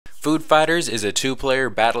Food Fighters is a two-player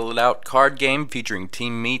battle-it-out card game featuring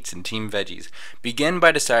team meats and team veggies. Begin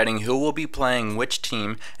by deciding who will be playing which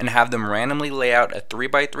team and have them randomly lay out a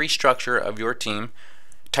 3x3 structure of your team,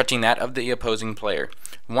 touching that of the opposing player.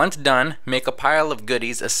 Once done, make a pile of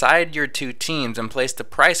goodies aside your two teams and place the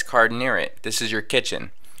price card near it. This is your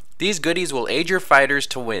kitchen. These goodies will aid your fighters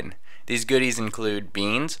to win. These goodies include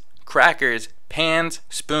beans, crackers, pans,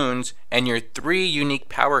 spoons, and your 3 unique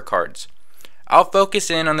power cards. I'll focus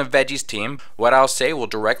in on the veggies team. What I'll say will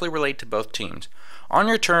directly relate to both teams. On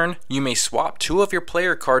your turn, you may swap 2 of your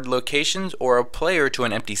player card locations or a player to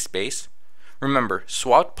an empty space. Remember,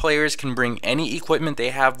 swapped players can bring any equipment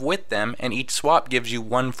they have with them, and each swap gives you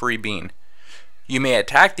 1 free bean. You may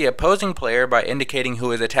attack the opposing player by indicating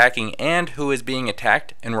who is attacking and who is being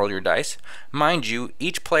attacked, and roll your dice. Mind you,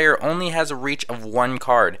 each player only has a reach of 1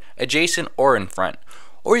 card, adjacent or in front.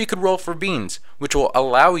 Or you could roll for beans, which will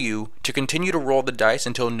allow you to continue to roll the dice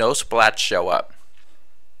until no splats show up.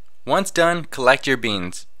 Once done, collect your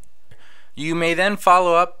beans. You may then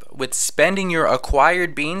follow up with spending your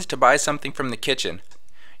acquired beans to buy something from the kitchen.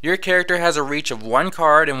 Your character has a reach of 1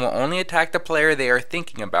 card and will only attack the player they are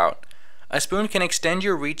thinking about. A spoon can extend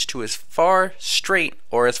your reach to as far straight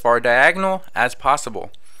or as far diagonal as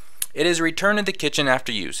possible. It is returned to the kitchen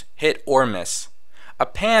after use, hit or miss. A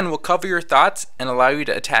pan will cover your thoughts and allow you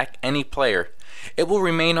to attack any player. It will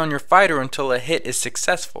remain on your fighter until a hit is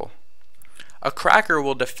successful. A cracker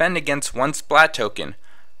will defend against 1 splat token.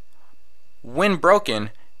 When broken,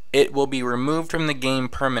 it will be removed from the game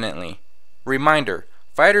permanently. Reminder,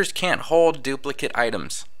 fighters can't hold duplicate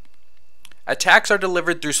items. Attacks are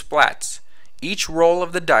delivered through splats. Each roll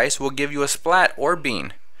of the dice will give you a splat or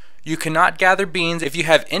bean. You cannot gather beans if you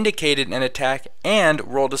have indicated an attack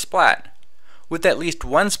and rolled a splat. With at least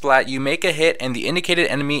 1 splat, you make a hit and the indicated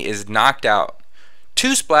enemy is knocked out.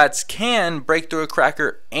 2 splats can break through a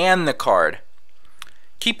cracker and the card.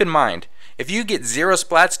 Keep in mind, if you get 0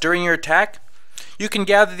 splats during your attack, you can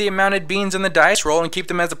gather the amounted beans in the dice roll and keep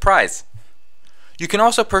them as a prize. You can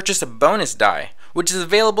also purchase a bonus die, which is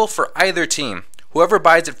available for either team, whoever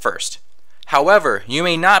buys it first. However, you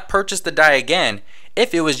may not purchase the die again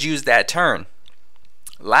if it was used that turn.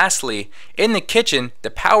 Lastly, in the kitchen,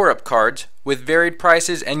 the power-up cards, with varied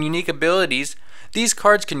prices and unique abilities, these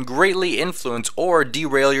cards can greatly influence or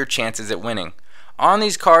derail your chances at winning. On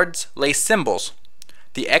these cards lay symbols.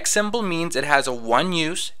 The X symbol means it has a 1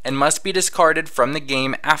 use and must be discarded from the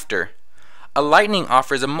game after. A lightning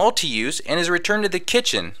offers a multi-use and is returned to the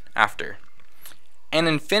kitchen after. An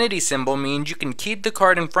infinity symbol means you can keep the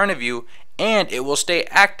card in front of you and it will stay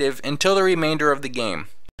active until the remainder of the game.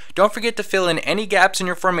 Don't forget to fill in any gaps in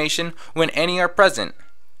your formation when any are present.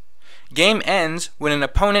 Game ends when an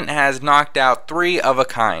opponent has knocked out 3 of a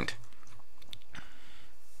kind.